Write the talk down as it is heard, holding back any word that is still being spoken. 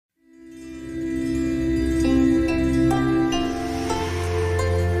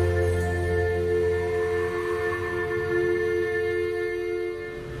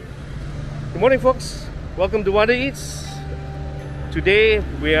morning, folks. Welcome to Wonder Eats. Today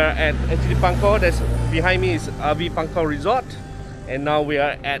we are at AVI Pangkor. That's behind me is AVI Pangkor Resort, and now we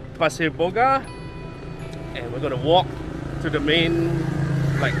are at Pasir Bogak, and we're gonna walk to the main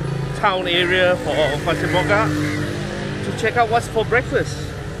town area for Pasir Bogak to check out what's for breakfast.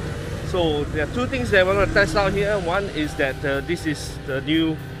 So there are two things that we're gonna test out here. One is that this is the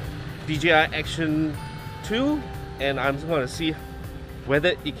new DJI Action 2, and I'm just gonna see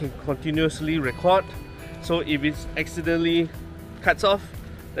whether it can continuously record. So if it accidentally cuts off,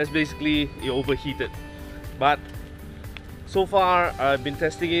 that's basically it overheated. But so far I've been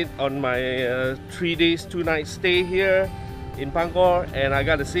testing it on my 3 days 2 nights stay here in Pangkor, and I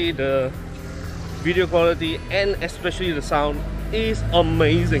gotta say the video quality and especially the sound is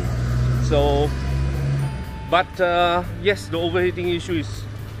amazing. So but yes, the overheating issue is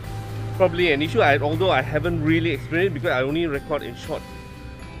probably an issue, although I haven't really experienced it because I only record in short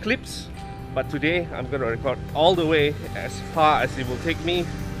clips. But today I'm gonna record all the way as far as it will take me,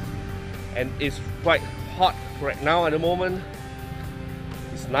 and it's quite hot right now at the moment.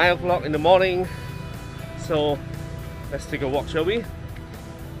 It's 9 o'clock in the morning, so let's take a walk, shall we?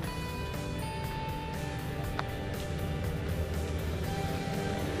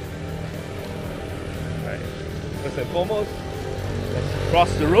 Alright, first and foremost, let's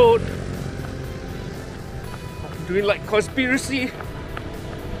cross the road. I'm doing like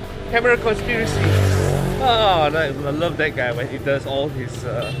camera conspiracy. Oh, I love that guy when he does all his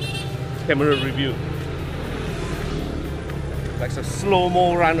camera review. Like a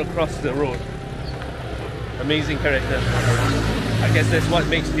slow-mo run across the road. Amazing character. I guess that's what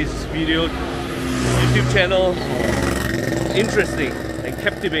makes his YouTube channel interesting and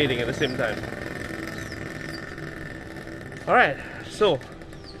captivating at the same time. Alright, so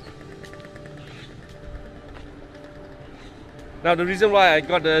now the reason why I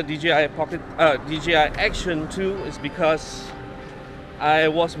got the DJI Action 2 is because I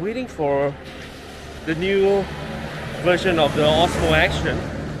was waiting for the new version of the Osmo Action,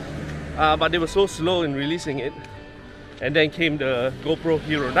 but they were so slow in releasing it. And then came the GoPro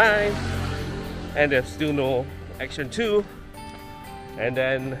Hero 9, and there's still no Action 2. And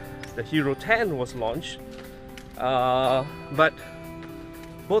then the Hero 10 was launched, but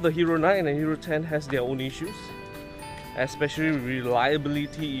both the Hero 9 and Hero 10 has their own issues, especially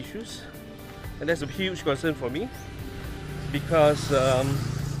reliability issues, and that's a huge concern for me because I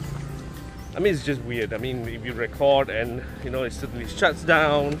mean, it's just weird. I mean, if you record and it suddenly shuts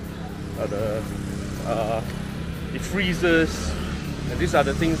down, or it freezes, and these are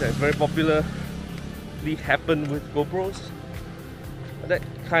the things that very popularly happen with GoPros. That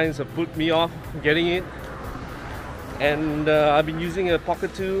kind of put me off getting it, and I've been using a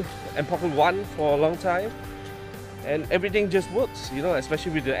Pocket 2 and Pocket 1 for a long time, and everything just works,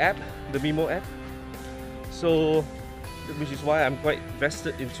 especially with the app, the Mimo app. So, which is why I'm quite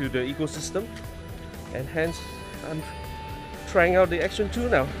vested into the ecosystem, and hence I'm trying out the Action 2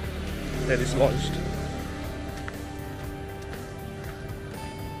 now that is launched.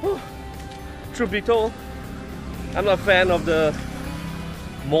 Truth be told, I'm not a fan of the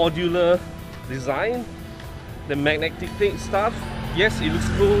modular design, the magnetic stuff. Yes, it looks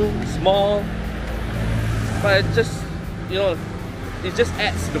cool, small, but it just, it just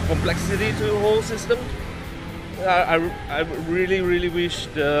adds the complexity to the whole system. I really wish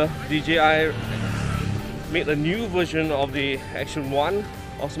the DJI made a new version of the Action 1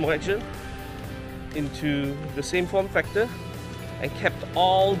 Osmo Action into the same form factor and kept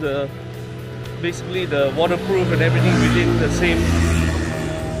all the basically the waterproof and everything within the same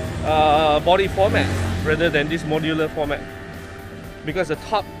body format rather than this modular format, because the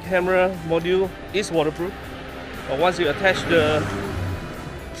top camera module is waterproof, but once you attach the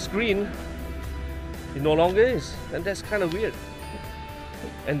screen, it no longer is, and that's kind of weird.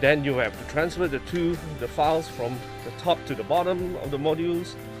 And then you have to transfer the files from the top to the bottom of the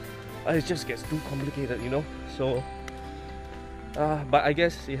modules. It just gets too complicated, So, but I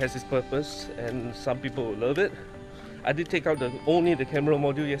guess it has its purpose, and some people will love it. I did take out only the camera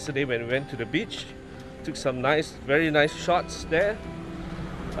module yesterday when we went to the beach. Took some very nice shots there.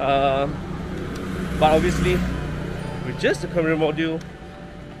 But obviously, with just the camera module,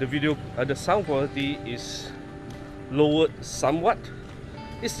 the sound quality is lowered somewhat.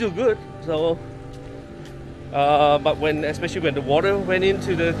 It's still good, so but especially when the water went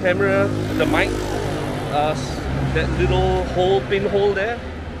into the camera, the mic, that little pinhole there,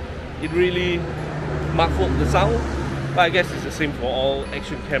 it really muffled the sound. But I guess it's the same for all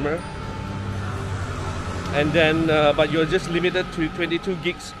action camera. And then but you're just limited to 22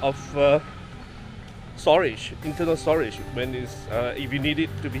 gigs of storage, internal storage, when it's if you need it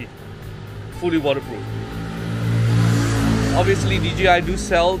to be fully waterproof. Obviously DJI do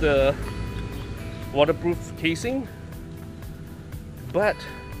sell the waterproof casing, but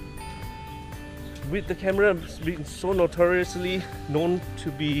with the camera being so notoriously known to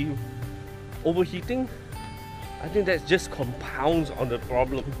be overheating, I think that just compounds on the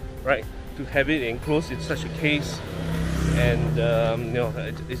problem, right? To have it enclosed in such a case, and you know,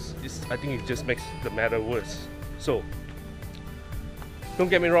 I think it just makes the matter worse. So don't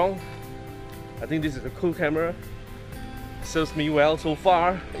get me wrong, I think this is a cool camera. It serves me well so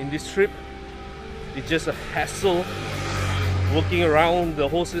far in this trip. It's just a hassle working around the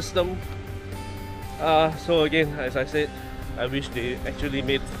whole system. So again, as I said, I wish they actually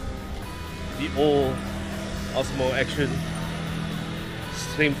made the old Osmo Action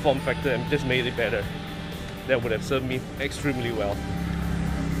same form factor and just made it better. That would have served me extremely well.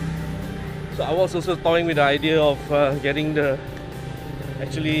 So I was also toying with the idea of getting the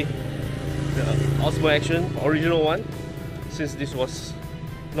Osmo Action original one, since this was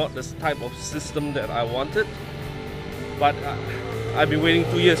not the type of system that I wanted. But I've been waiting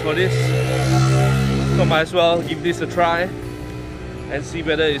 2 years for this, so might as well give this a try and see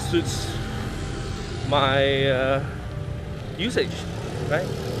whether it suits my usage, right?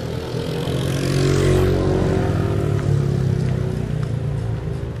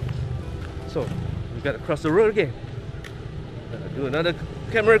 So we gotta cross the road again. Do another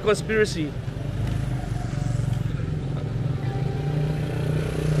camera conspiracy.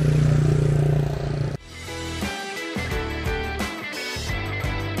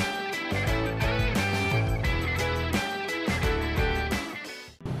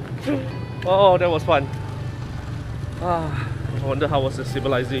 Oh, that was fun. I wonder how was the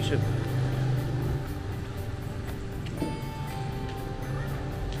stabilization.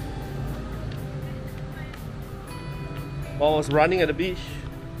 While I was running at the beach,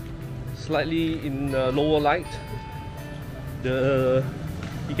 slightly in lower light,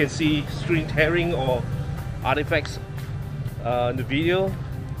 you can see screen tearing or artifacts in the video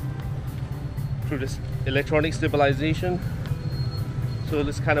through this electronic stabilization. So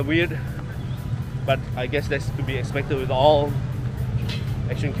it's kind of weird, but I guess that's to be expected with all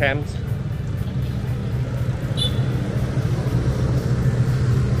action cams.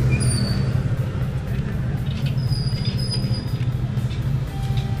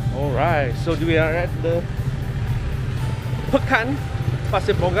 Alright, so we are at the Pekan,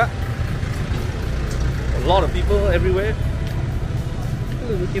 Pasir Bogak. A lot of people everywhere.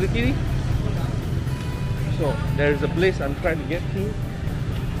 Look at the kitty. So there's a place I'm trying to get to.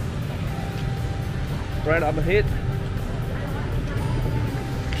 Right up ahead.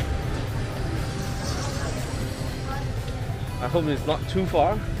 I hope it's not too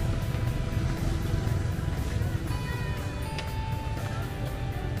far.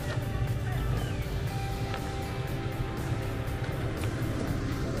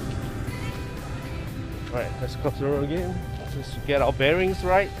 Right, let's cross the road again, just to get our bearings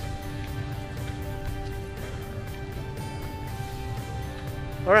right.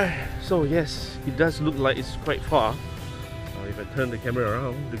 Alright, so yes, it does look like it's quite far. If I turn the camera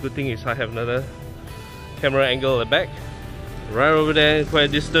around, the good thing is I have another camera angle at the back. Right over there, quite a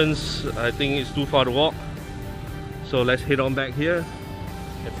distance. I think it's too far to walk. So let's head on back here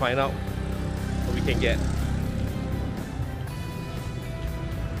and find out what we can get.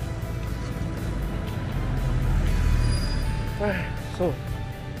 Alright, so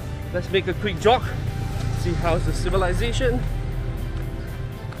let's make a quick jog, see how's the civilization.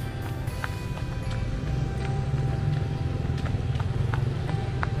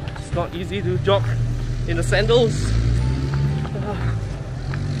 It's not easy to jog in the sandals.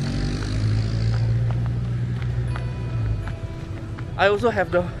 I also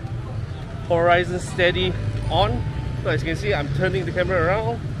have the horizonsteady on, so as you can see I'm turning the camera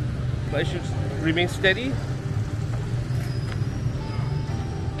around, but it should remain steady.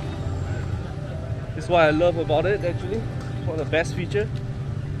 This is what I love about it actually. It's one of the best features.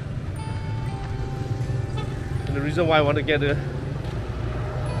 And the reason why I want to get a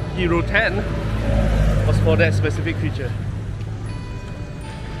Hero 10 was for that specific feature.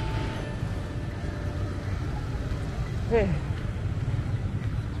 Okay.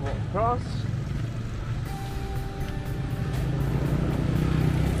 Let's walk across.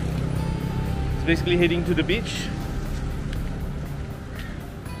 It's basically heading to the beach.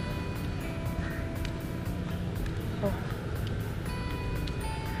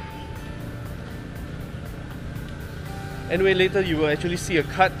 Anyway, later you will actually see a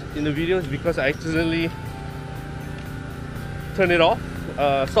cut in the videos because I accidentally turned it off,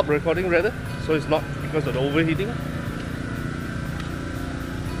 stopped recording rather, so it's not because of the overheating.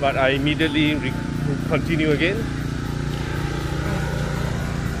 but I immediately continue again.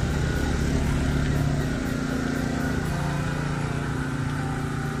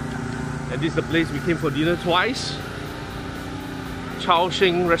 And this is the place we came for dinner twice. Chao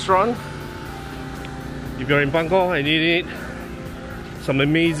Sheng restaurant. If you're in Pangkor and you need some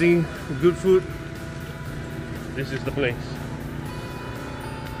amazing good food, this is the place.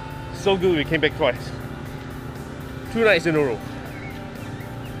 So good we came back twice. 2 nights in a row.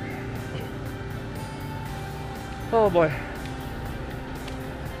 Oh boy.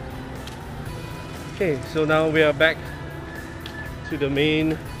 Okay, so now we are back to the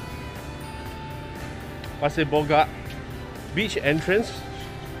main Pasir Bogak beach entrance.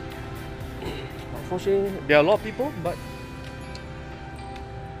 Unfortunately, there are a lot of people, but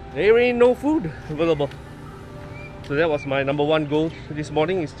there ain't no food available. So that was my number one goal this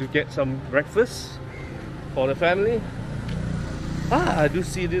morning, is to get some breakfast for the family. I do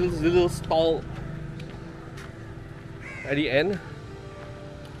see this little stall at the end.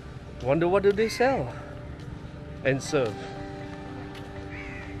 Wonder what do they sell and serve.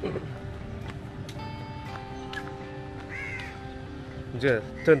 Just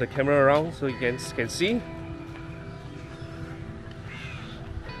turn the camera around so you can see.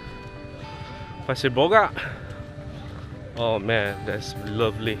 Pasir Bogak. Oh man, that's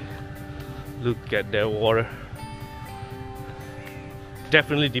lovely. Look at that water.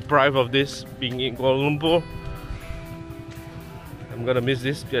 Definitely deprived of this being in Kuala Lumpur. I'm gonna miss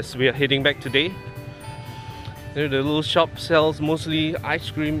this because we are heading back today. The little shop sells mostly ice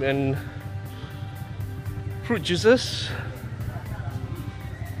cream and fruit juices.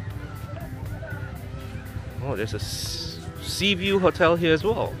 Oh, there's a sea view hotel here as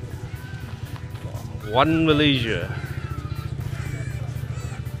well. One Malaysia.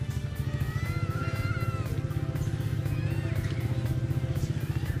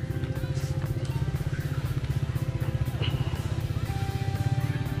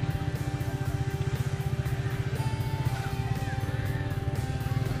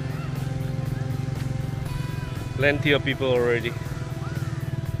 Plenty of people already.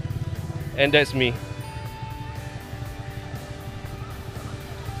 And that's me.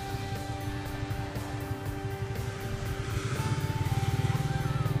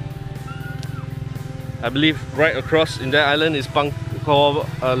 I believe right across in that island is Pangkor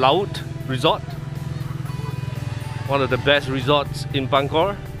Laut Resort. One of the best resorts in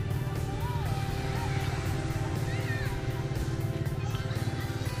Pangkor.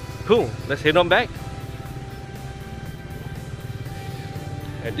 Cool, let's head on back.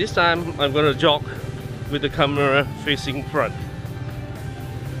 And this time I'm gonna jog with the camera facing front.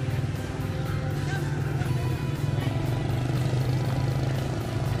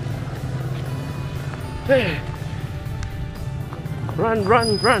 Hey! Run,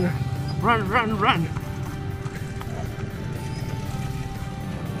 run, run! Run, run, run!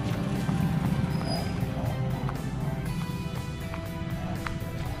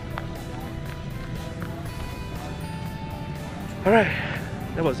 Alright,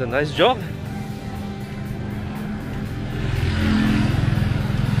 that was a nice jog.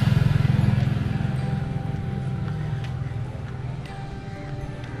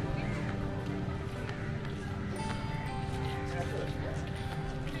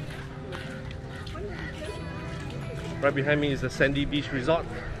 Right behind me is the Sandy Beach Resort.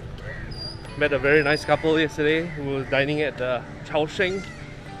 Met a very nice couple yesterday who was dining at the Chao Sheng.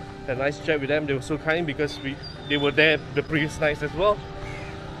 Had a nice chat with them. They were so kind because they were there the previous nights as well.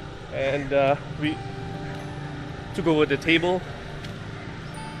 And we took over the table.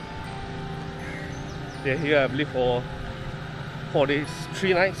 They're here, I believe, for 4 days,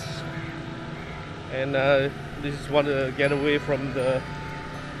 3 nights. And they just want to get away from the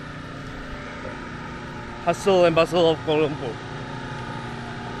hustle and bustle of Kuala Lumpur.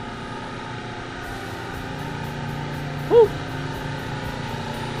 Whew.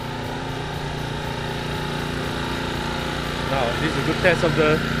 Now this is a good test of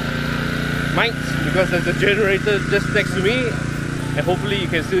the mics because there's a generator just next to me and hopefully you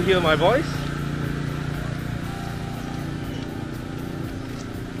can still hear my voice.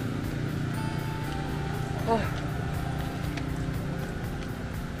 Oh.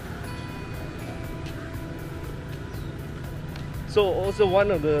 So also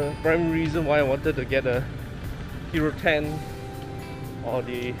one of the primary reasons why I wanted to get a Hero 10 or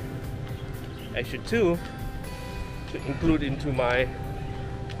the Action 2 to include into my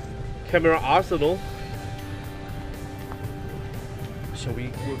camera arsenal. Shall we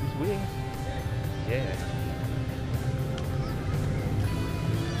go this way? Yeah.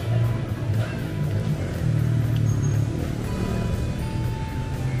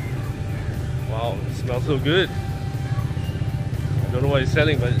 Wow, it smells so good. I don't know what it's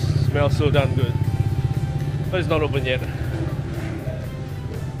selling, but it smells so damn good. But it's not open yet.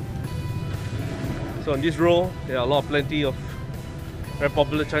 So on this row, there are plenty of very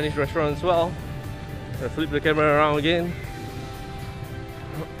popular Chinese restaurants as well. I flip the camera around again.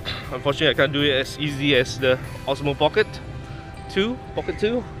 Unfortunately, I can't do it as easy as the Osmo Pocket 2.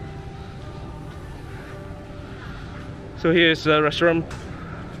 So here's the restaurant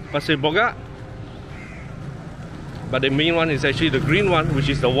Pasir Bogak. But the main one is actually the green one, which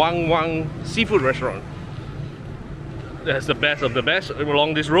is the Wang Wang seafood restaurant. That's the best of the best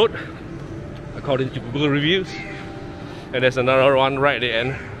along this road, according to Google reviews. And there's another one right at the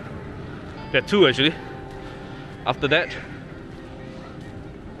end. There are two actually. After that,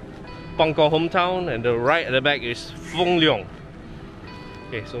 Pangkor hometown, and the right at the back is Feng Leong.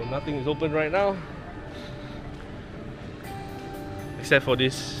 Okay, so nothing is open right now, except for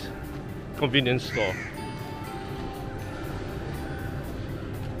this convenience store.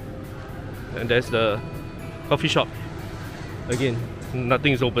 And there's the coffee shop. Again,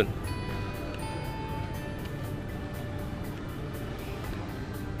 nothing is open.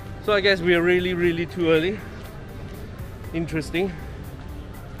 So I guess we are really too early. Interesting.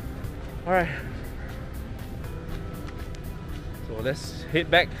 Alright. So let's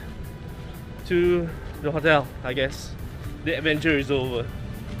head back to the hotel, I guess. The adventure is over.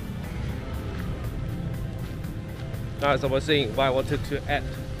 Now, as I was saying, why I wanted to add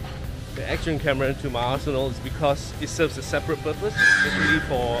the action camera to my arsenal is because it serves a separate purpose, especially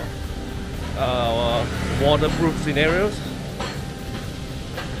for waterproof scenarios.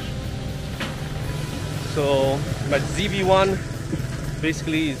 So my ZV-1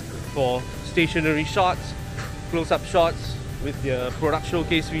 basically is for stationary shots, close-up shots with the product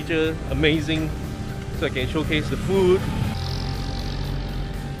showcase feature, amazing. So I can showcase the food.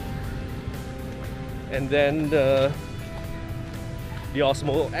 And then the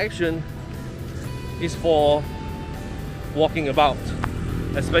Osmo Action is for walking about,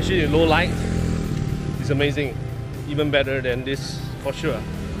 especially in low light. It's amazing, even better than this for sure,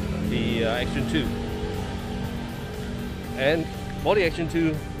 the Action 2. And Body Action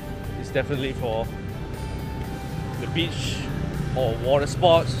 2 is definitely for the beach or water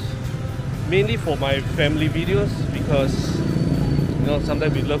sports, mainly for my family videos, because you know,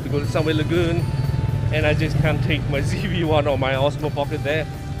 sometimes we love to go to Sunway Lagoon and I just can't take my ZV-1 or my Osmo Pocket there,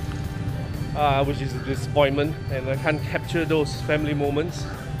 which is a disappointment, and I can't capture those family moments.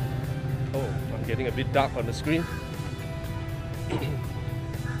 Oh, I'm getting a bit dark on the screen.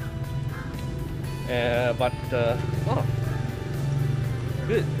 Oh,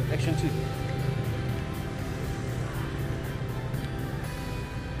 good, Action 2.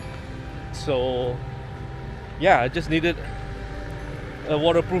 So yeah, I just needed a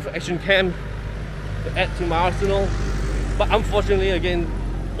waterproof action cam to add to my arsenal, but unfortunately again,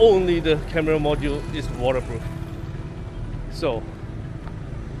 only the camera module is waterproof. So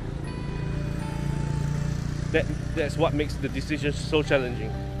that's what makes the decision so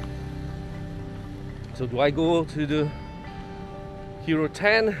challenging. So do I go to the Hero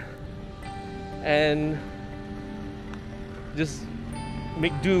 10 and just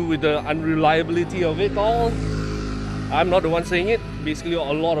make do with the unreliability of it all? I'm not the one saying it, basically a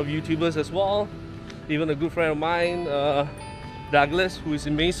lot of YouTubers as well, even a good friend of mine, Douglas, who is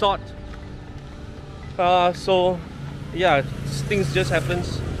in Maysot. So yeah, things just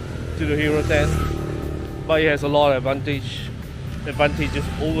happens to the Hero 10, but it has a lot of advantages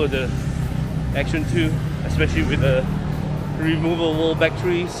over the Action 2, especially with the removable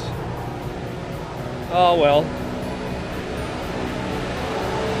batteries. Oh well.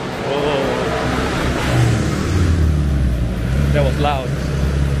 Oh, that was loud.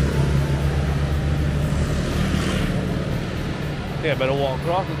 I think I better walk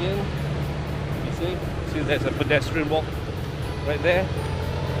across again. You see there's a pedestrian walk right there.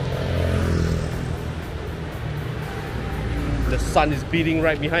 The sun is beating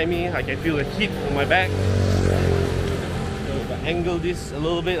right behind me. I can feel the heat on my back. So if I angle this a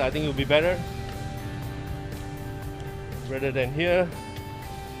little bit, I think it'll be better. Rather than here.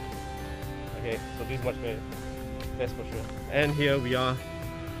 Okay, so this is much better. That's for sure. And here we are,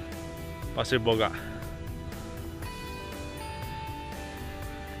 Pasir Bogak.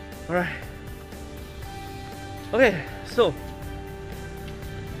 Alright. Okay, so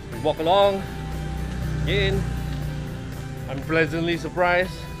we walk along again. I'm pleasantly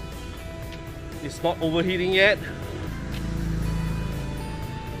surprised it's not overheating yet,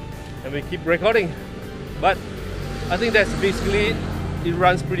 and we keep recording. But I think that's basically it. It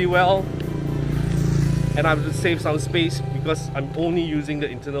runs pretty well, and I have to save some space because I'm only using the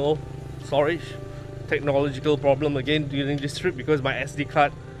internal storage. Technological problem again during this trip because my SD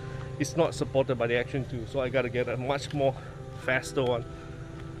card is not supported by the Action 2, so I gotta get a much more faster one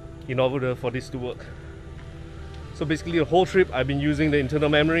in order for this to work. So basically the whole trip I've been using the internal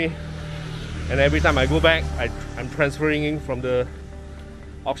memory, and every time I go back I'm transferring in from the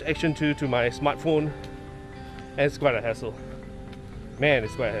Action 2 to my smartphone, and it's quite a hassle. Man,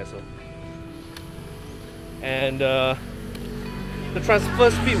 it's quite a hassle. And the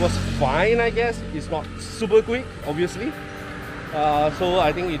transfer speed was fine, I guess. It's not super quick, obviously. So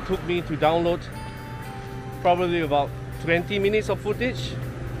I think it took me to download probably about 20 minutes of footage,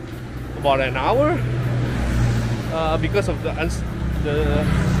 about an hour, because of the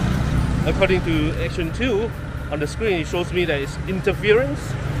according to Action 2 on the screen, it shows me that it's interference,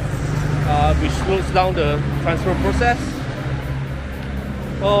 which slows down the transfer process.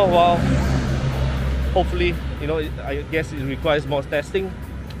 Oh well, hopefully, you know, I guess it requires more testing.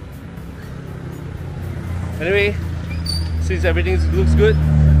 Anyway, since everything looks good,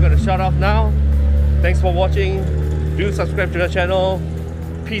 I'm gonna shut off now. Thanks for watching. Do subscribe to the channel.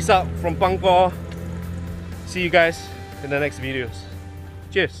 Peace out from Pangkor. See you guys in the next videos.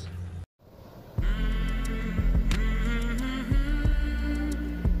 Cheers.